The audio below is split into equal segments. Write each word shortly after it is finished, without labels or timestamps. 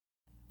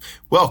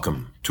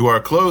Welcome to our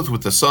Clothed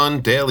with the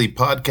Sun daily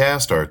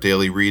podcast, our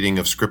daily reading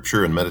of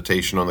Scripture and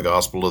meditation on the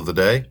Gospel of the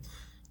day.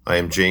 I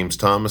am James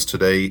Thomas.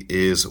 Today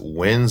is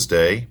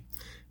Wednesday,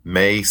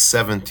 May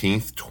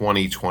 17th,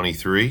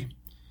 2023,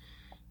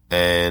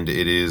 and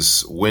it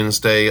is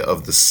Wednesday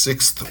of the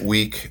 6th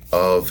week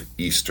of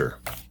Easter.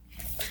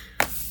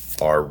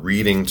 Our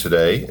reading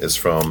today is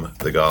from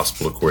the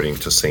Gospel according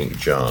to St.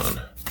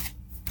 John.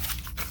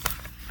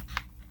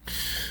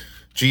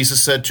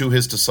 Jesus said to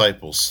his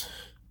disciples,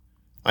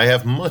 I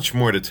have much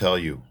more to tell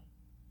you,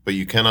 but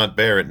you cannot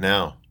bear it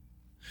now.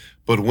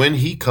 But when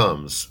he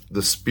comes,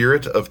 the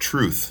Spirit of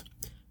truth,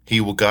 he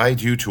will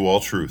guide you to all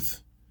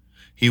truth.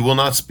 He will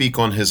not speak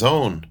on his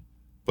own,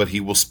 but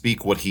he will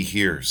speak what he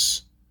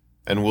hears,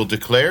 and will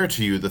declare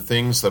to you the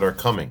things that are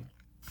coming.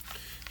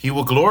 He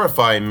will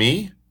glorify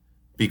me,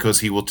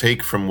 because he will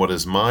take from what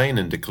is mine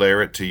and declare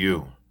it to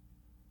you.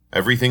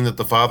 Everything that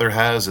the Father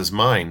has is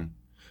mine.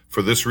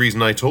 For this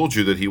reason I told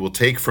you that he will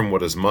take from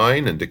what is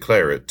mine and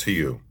declare it to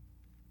you.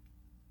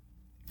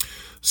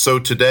 So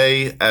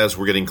today, as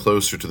we're getting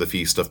closer to the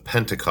Feast of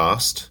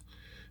Pentecost,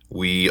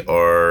 we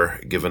are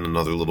given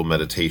another little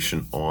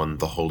meditation on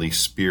the Holy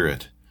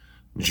Spirit.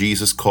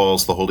 Jesus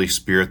calls the Holy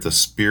Spirit the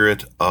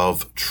Spirit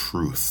of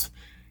truth.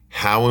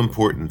 How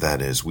important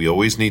that is. We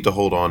always need to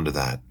hold on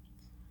to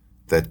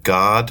that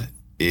God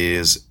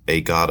is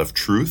a God of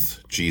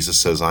truth. Jesus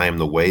says, I am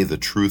the way, the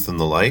truth, and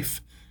the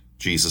life.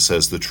 Jesus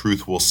says the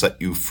truth will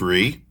set you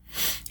free.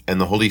 And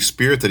the Holy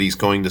Spirit that he's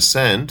going to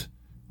send,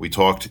 we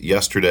talked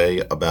yesterday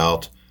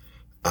about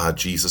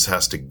Jesus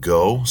has to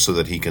go so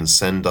that he can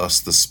send us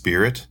the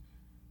Spirit.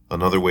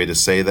 Another way to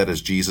say that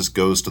is Jesus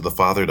goes to the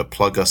Father to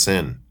plug us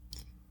in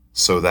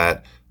so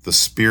that the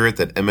Spirit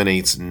that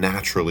emanates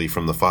naturally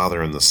from the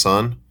Father and the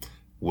Son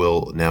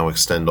will now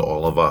extend to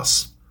all of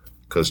us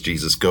because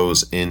Jesus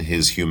goes in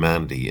his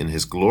humanity, in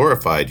his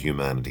glorified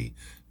humanity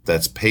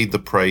that's paid the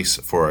price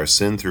for our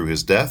sin through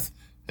his death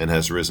and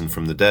has risen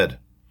from the dead.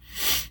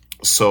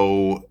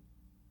 So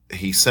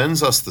he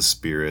sends us the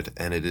Spirit,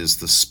 and it is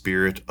the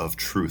Spirit of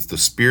truth. The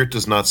Spirit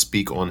does not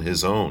speak on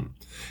his own.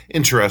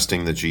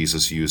 Interesting that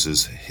Jesus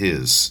uses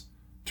his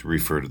to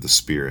refer to the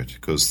Spirit,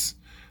 because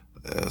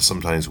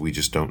sometimes we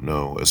just don't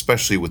know,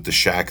 especially with the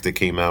Shack that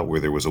came out where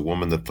there was a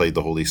woman that played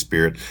the Holy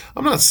Spirit.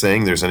 I'm not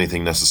saying there's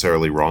anything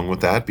necessarily wrong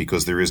with that,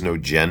 because there is no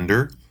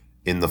gender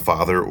in the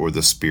Father or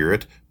the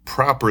Spirit,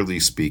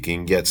 properly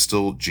speaking, yet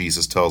still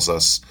Jesus tells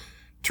us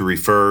to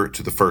refer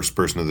to the first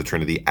person of the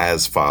Trinity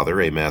as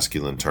Father, a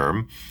masculine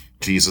term.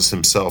 Jesus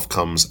himself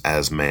comes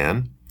as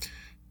man,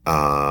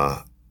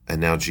 and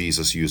now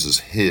Jesus uses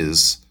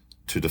his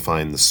to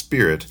define the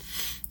Spirit.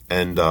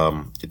 And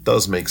it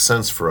does make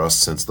sense for us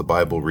since the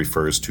Bible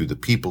refers to the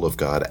people of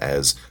God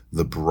as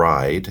the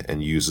bride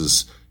and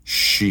uses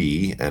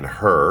she and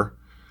her.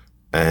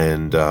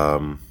 And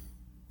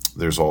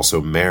there's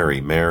also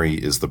Mary. Mary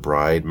is the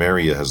bride.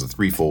 Mary has a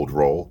threefold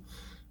role: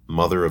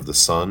 mother of the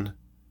Son,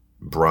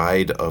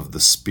 bride of the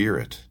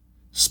Spirit,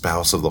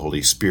 spouse of the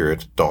Holy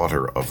Spirit,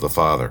 daughter of the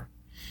Father.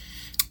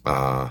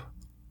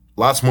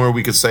 Lots more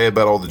we could say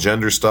about all the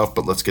gender stuff,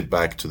 but let's get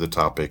back to the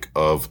topic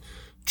of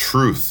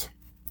truth.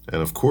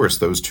 And of course,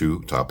 those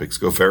two topics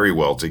go very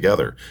well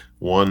together.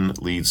 One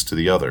leads to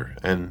the other,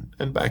 and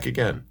back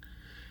again.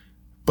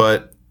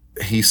 But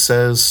he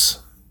says,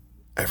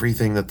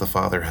 everything that the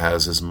Father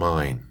has is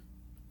mine.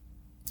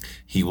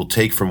 He will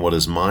take from what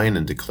is mine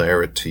and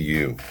declare it to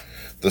you.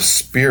 The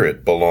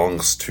Spirit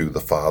belongs to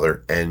the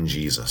Father and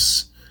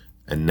Jesus.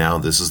 And now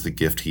this is the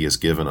gift he has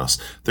given us.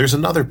 There's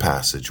another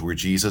passage where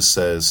Jesus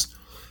says,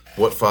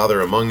 what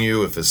father among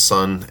you, if his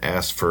son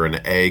asked for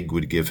an egg,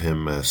 would give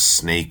him a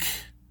snake?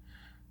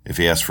 If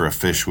he asked for a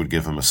fish, would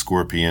give him a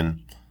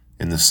scorpion?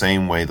 In the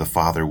same way, the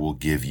Father will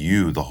give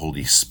you the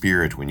Holy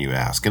Spirit when you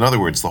ask. In other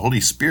words, the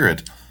Holy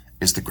Spirit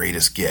is the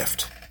greatest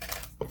gift.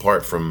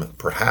 Apart from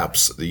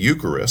perhaps the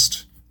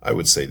Eucharist, I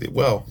would say that,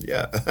 well,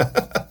 yeah,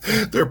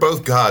 they're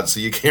both God, so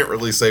you can't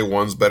really say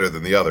one's better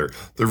than the other.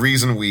 The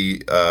reason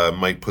we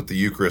might put the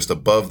Eucharist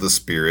above the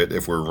Spirit,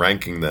 if we're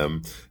ranking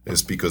them,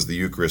 is because the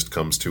Eucharist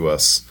comes to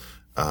us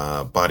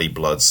body,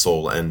 blood,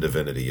 soul, and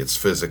divinity. It's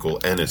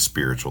physical and it's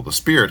spiritual. The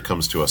Spirit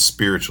comes to us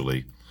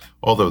spiritually,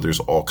 although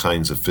there's all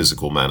kinds of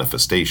physical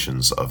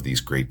manifestations of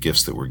these great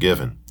gifts that we're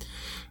given.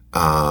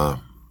 The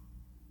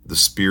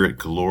Spirit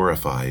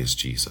glorifies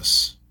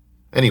Jesus.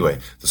 Anyway,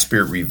 the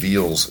Spirit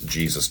reveals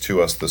Jesus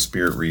to us. The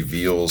Spirit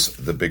reveals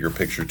the bigger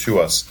picture to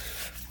us.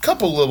 A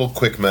couple little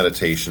quick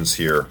meditations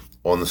here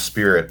on the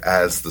Spirit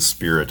as the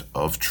Spirit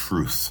of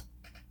truth.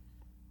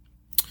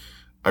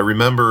 I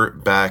remember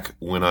back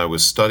when I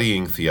was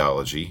studying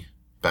theology,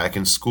 back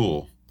in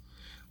school,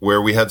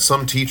 where we had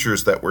some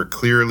teachers that were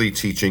clearly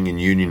teaching in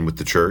union with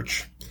the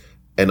church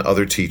and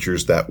other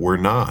teachers that were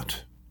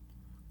not.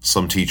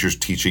 Some teachers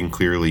teaching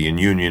clearly in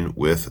union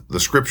with the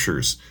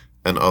Scriptures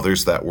and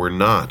others that were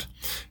not.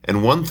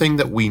 And one thing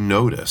that we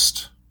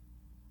noticed,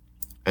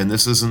 and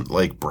this isn't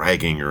like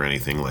bragging or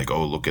anything like,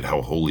 oh, look at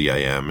how holy I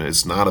am.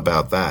 It's not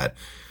about that.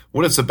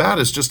 What it's about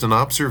is just an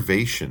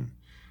observation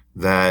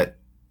that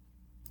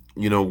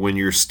when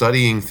you're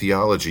studying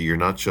theology, you're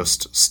not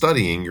just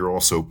studying, you're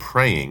also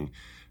praying.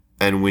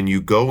 And when you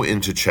go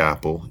into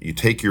chapel, you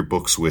take your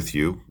books with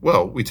you.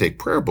 Well, we take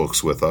prayer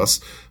books with us,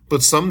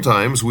 but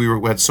sometimes we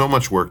had so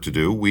much work to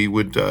do, we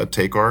would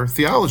take our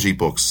theology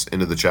books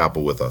into the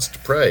chapel with us to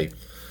pray.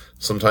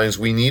 Sometimes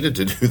we needed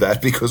to do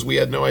that because we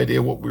had no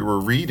idea what we were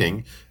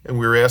reading, and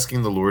we were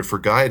asking the Lord for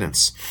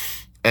guidance.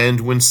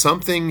 And when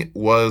something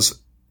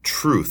was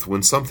truth,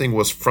 when something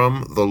was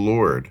from the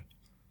Lord,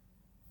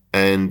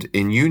 and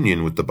in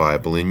union with the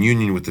Bible, in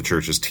union with the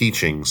church's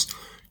teachings,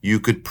 you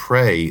could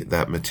pray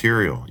that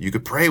material. You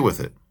could pray with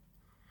it.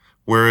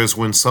 Whereas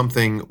when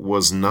something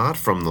was not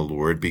from the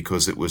Lord,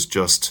 because it was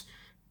just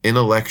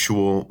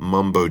intellectual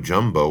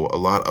mumbo-jumbo, a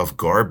lot of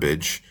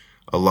garbage,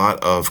 a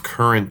lot of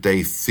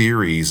current-day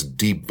theories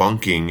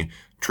debunking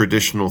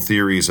traditional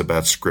theories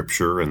about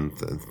Scripture and,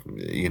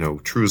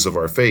 truths of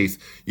our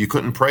faith, you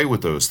couldn't pray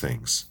with those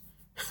things.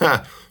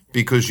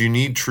 Because you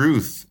need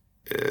truth.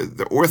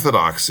 The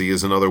orthodoxy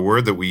is another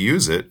word that we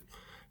use it.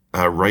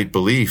 Right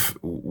belief.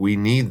 We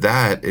need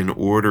that in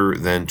order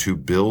then to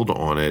build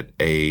on it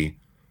a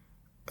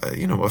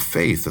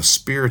faith, a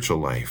spiritual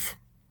life.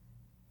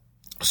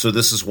 So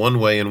this is one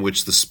way in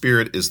which the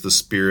Spirit is the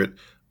Spirit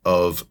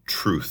of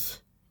truth.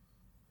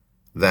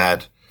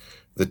 That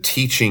the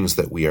teachings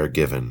that we are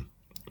given,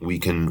 we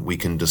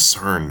can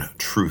discern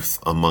truth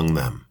among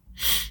them.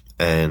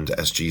 And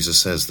as Jesus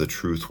says, the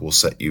truth will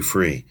set you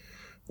free.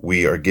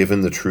 We are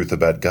given the truth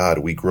about God.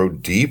 We grow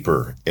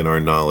deeper in our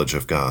knowledge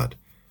of God.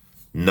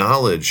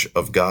 Knowledge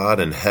of God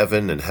and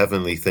heaven and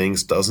heavenly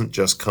things doesn't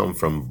just come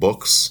from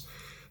books.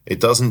 It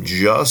doesn't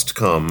just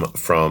come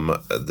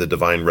from the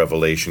divine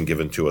revelation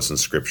given to us in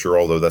Scripture,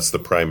 although that's the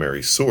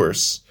primary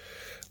source,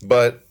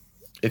 but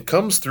it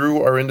comes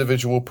through our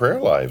individual prayer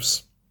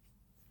lives.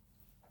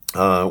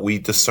 We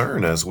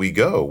discern as we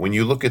go. When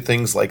you look at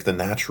things like the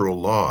natural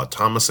law,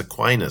 Thomas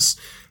Aquinas,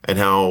 and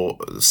how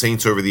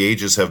saints over the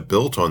ages have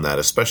built on that,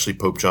 especially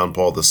Pope John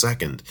Paul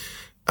II,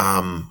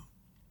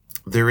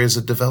 there is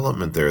a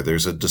development there.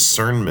 There's a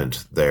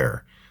discernment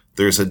there.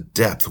 There's a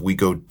depth. We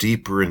go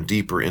deeper and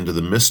deeper into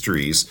the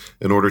mysteries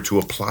in order to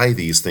apply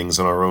these things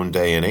in our own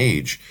day and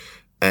age.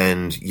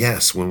 And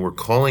yes, when we're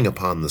calling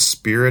upon the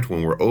Spirit,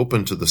 when we're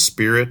open to the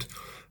Spirit,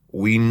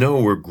 we know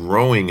we're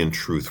growing in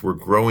truth. We're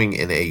growing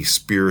in a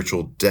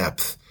spiritual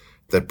depth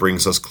that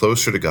brings us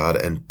closer to God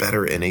and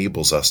better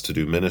enables us to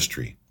do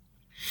ministry.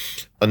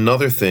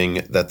 Another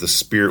thing that the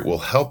Spirit will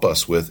help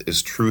us with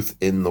is truth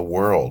in the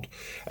world.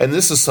 And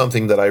this is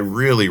something that I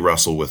really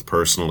wrestle with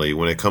personally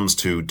when it comes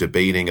to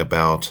debating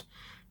about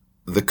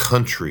the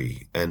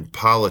country and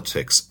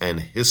politics and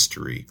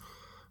history.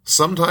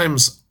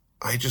 Sometimes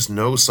I just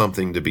know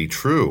something to be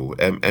true.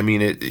 I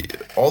mean,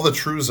 all the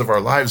truths of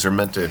our lives are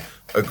meant to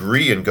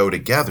agree and go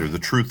together. The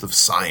truth of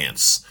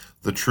science,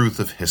 the truth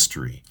of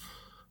history,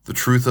 the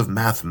truth of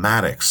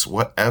mathematics,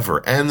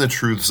 whatever, and the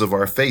truths of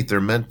our faith,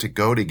 they're meant to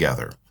go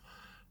together.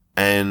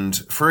 And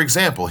for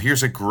example,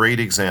 here's a great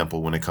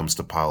example when it comes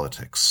to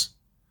politics.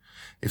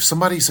 If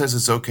somebody says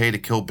it's okay to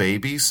kill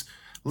babies,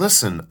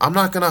 listen, I'm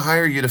not going to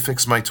hire you to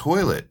fix my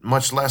toilet,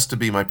 much less to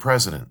be my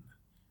president.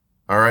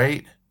 All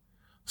right?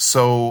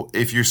 So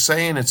if you're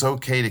saying it's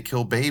okay to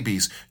kill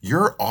babies,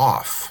 you're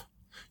off.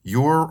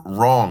 You're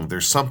wrong.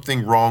 There's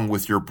something wrong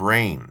with your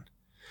brain.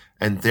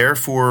 And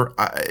therefore,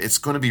 it's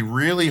going to be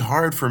really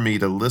hard for me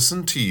to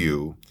listen to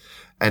you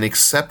and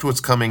accept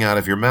what's coming out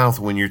of your mouth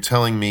when you're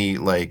telling me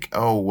like,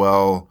 oh,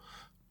 well,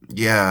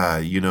 yeah,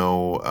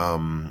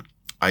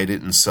 I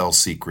didn't sell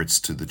secrets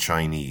to the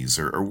Chinese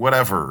or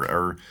whatever,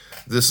 or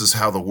this is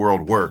how the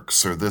world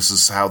works, or this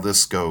is how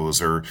this goes,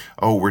 or,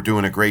 oh, we're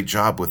doing a great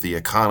job with the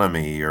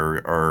economy,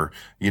 or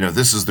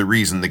this is the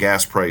reason the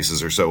gas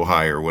prices are so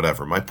high, or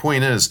whatever. My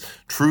point is,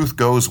 truth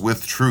goes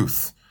with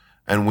truth.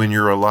 And when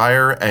you're a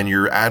liar and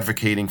you're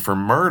advocating for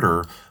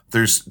murder,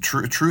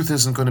 truth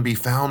isn't going to be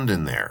found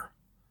in there.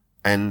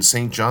 And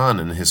St. John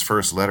in his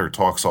first letter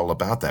talks all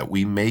about that.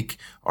 We make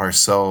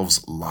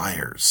ourselves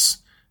liars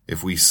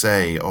if we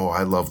say, oh,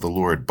 I love the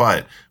Lord,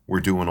 but we're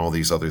doing all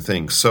these other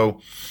things.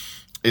 So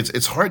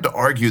it's hard to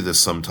argue this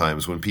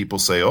sometimes when people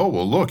say, oh,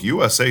 well, look,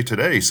 USA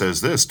Today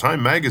says this,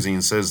 Time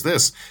Magazine says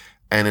this.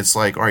 And it's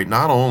like, all right,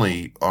 not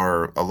only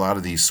are a lot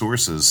of these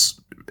sources,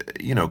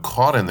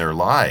 caught in their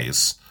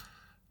lies,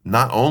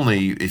 not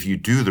only if you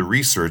do the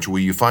research will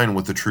you find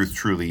what the truth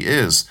truly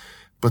is,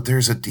 but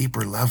there's a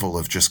deeper level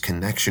of just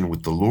connection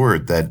with the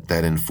Lord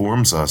that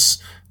informs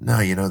us, no,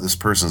 this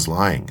person's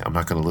lying. I'm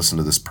not going to listen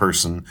to this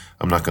person.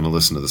 I'm not going to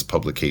listen to this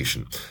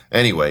publication.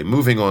 Anyway,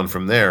 moving on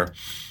from there,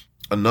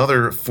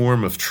 another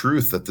form of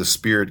truth that the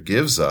Spirit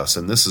gives us,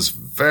 and this is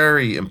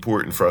very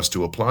important for us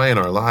to apply in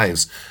our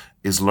lives,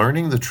 is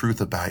learning the truth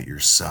about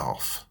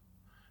yourself.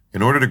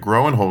 In order to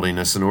grow in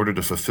holiness, in order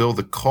to fulfill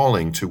the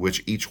calling to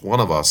which each one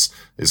of us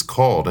is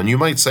called. And you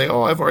might say,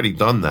 oh, I've already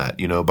done that,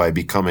 by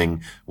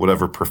becoming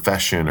whatever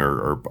profession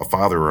or a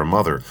father or a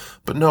mother.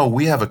 But no,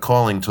 we have a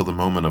calling till the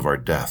moment of our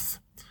death.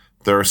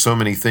 There are so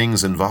many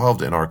things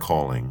involved in our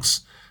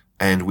callings,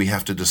 and we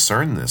have to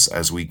discern this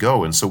as we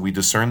go. And so we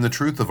discern the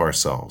truth of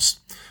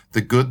ourselves.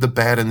 the good, the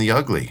bad, and the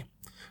ugly.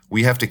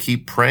 We have to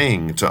keep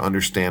praying to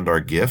understand our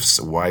gifts,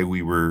 why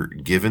we were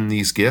given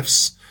these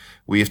gifts.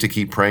 We have to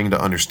keep praying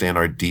to understand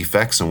our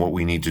defects and what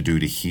we need to do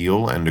to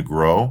heal and to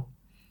grow.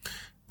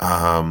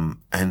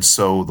 And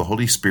so the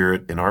Holy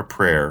Spirit in our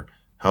prayer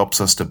helps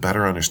us to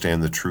better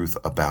understand the truth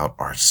about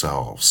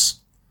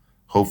ourselves.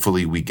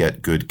 Hopefully we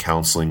get good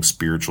counseling,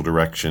 spiritual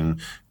direction.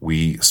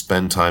 We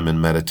spend time in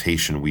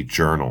meditation. We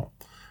journal,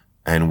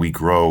 and we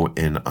grow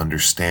in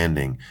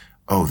understanding.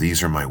 Oh,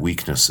 these are my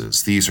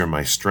weaknesses. These are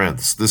my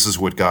strengths. This is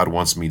what God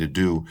wants me to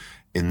do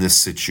in this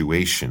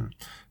situation,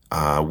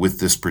 with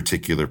this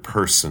particular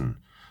person.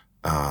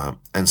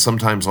 And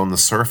sometimes on the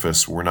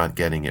surface, we're not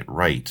getting it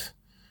right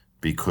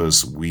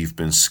because we've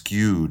been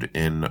skewed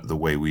in the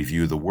way we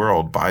view the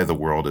world by the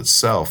world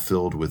itself,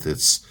 filled with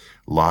its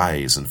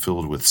lies and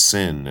filled with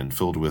sin and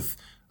filled with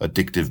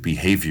addictive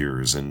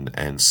behaviors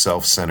and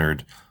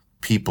self-centered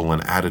people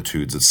and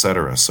attitudes,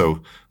 etc.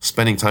 So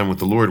spending time with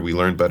the Lord, we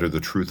learn better the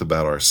truth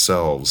about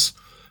ourselves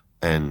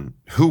and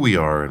who we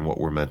are and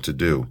what we're meant to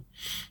do.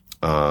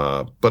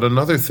 But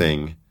another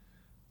thing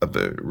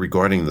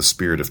regarding the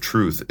Spirit of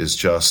truth is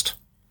just,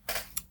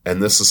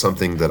 and this is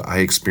something that I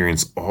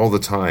experience all the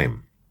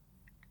time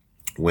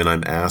when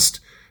I'm asked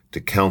to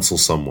counsel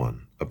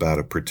someone about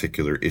a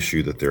particular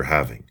issue that they're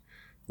having,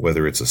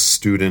 whether it's a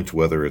student,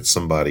 whether it's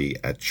somebody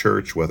at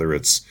church, whether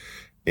it's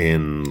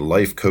in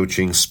life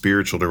coaching,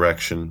 spiritual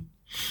direction,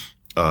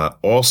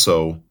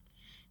 also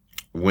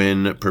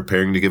when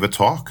preparing to give a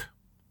talk.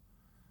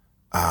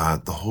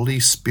 The Holy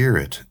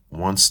Spirit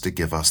wants to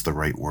give us the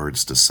right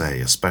words to say,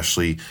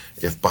 especially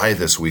if by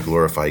this we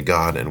glorify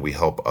God and we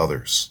help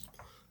others.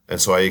 And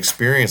so I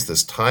experience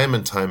this time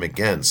and time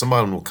again.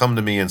 Someone will come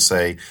to me and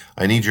say,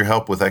 I need your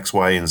help with X,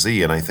 Y, and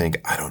Z. And I think,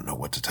 I don't know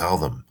what to tell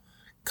them.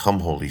 Come,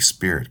 Holy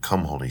Spirit,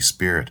 come, Holy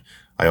Spirit.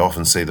 I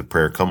often say the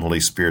prayer, come, Holy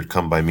Spirit,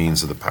 come by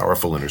means of the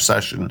powerful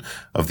intercession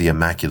of the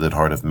Immaculate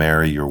Heart of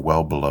Mary, your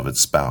well-beloved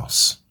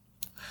spouse.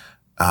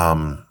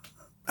 And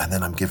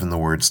then I'm given the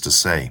words to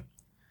say.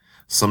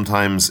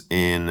 Sometimes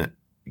in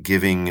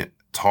giving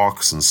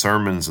talks and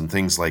sermons and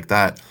things like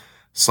that,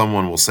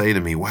 someone will say to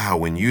me, wow,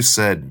 when you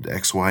said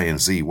X, Y, and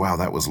Z, wow,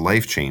 that was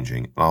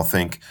life-changing. And I'll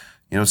think,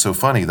 it's so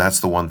funny. That's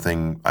the one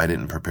thing I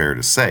didn't prepare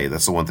to say.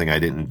 That's the one thing I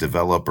didn't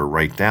develop or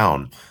write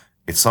down.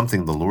 It's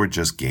something the Lord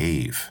just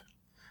gave.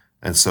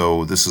 And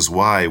so this is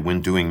why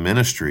when doing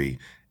ministry,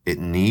 it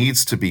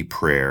needs to be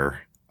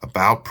prayer,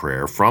 about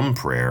prayer, from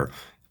prayer.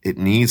 It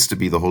needs to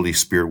be the Holy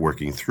Spirit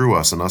working through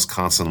us and us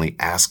constantly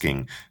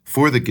asking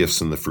for the gifts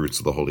and the fruits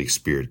of the Holy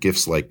Spirit.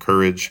 Gifts like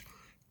courage,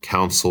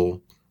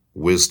 counsel,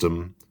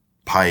 wisdom,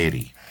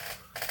 piety.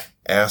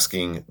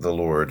 Asking the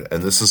Lord.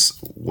 And this is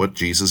what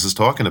Jesus is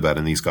talking about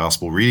in these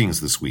gospel readings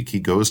this week. He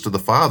goes to the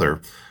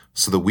Father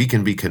so that we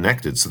can be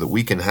connected, so that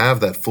we can have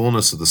that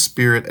fullness of the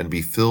Spirit and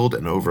be filled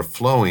and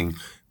overflowing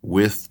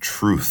with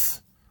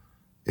truth.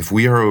 If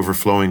we are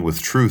overflowing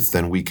with truth,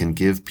 then we can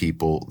give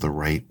people the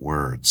right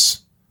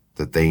words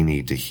that they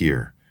need to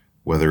hear,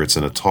 whether it's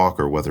in a talk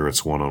or whether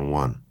it's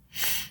one-on-one.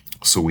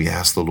 So we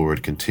ask the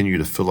Lord, continue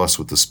to fill us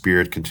with the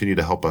Spirit, continue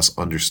to help us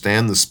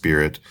understand the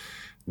Spirit,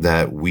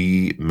 that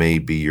we may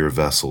be your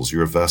vessels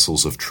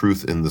of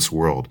truth in this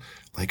world.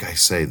 Like I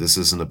say, this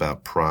isn't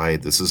about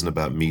pride. This isn't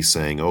about me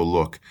saying, oh,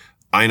 look,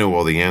 I know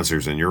all the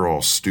answers and you're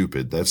all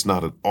stupid. That's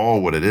not at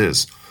all what it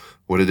is.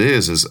 What it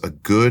is a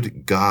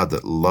good God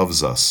that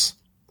loves us,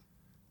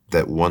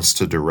 that wants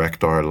to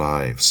direct our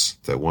lives,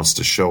 that wants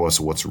to show us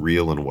what's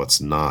real and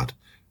what's not,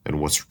 and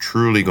what's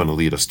truly going to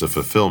lead us to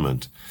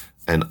fulfillment,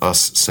 and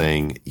us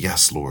saying,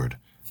 yes, Lord,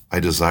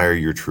 I desire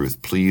your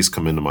truth. Please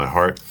come into my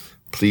heart.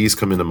 Please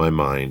come into my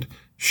mind.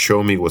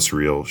 Show me what's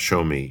real.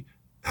 Show me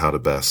how to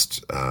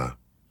best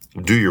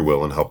do your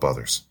will and help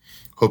others.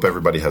 Hope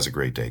everybody has a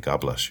great day.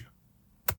 God bless you.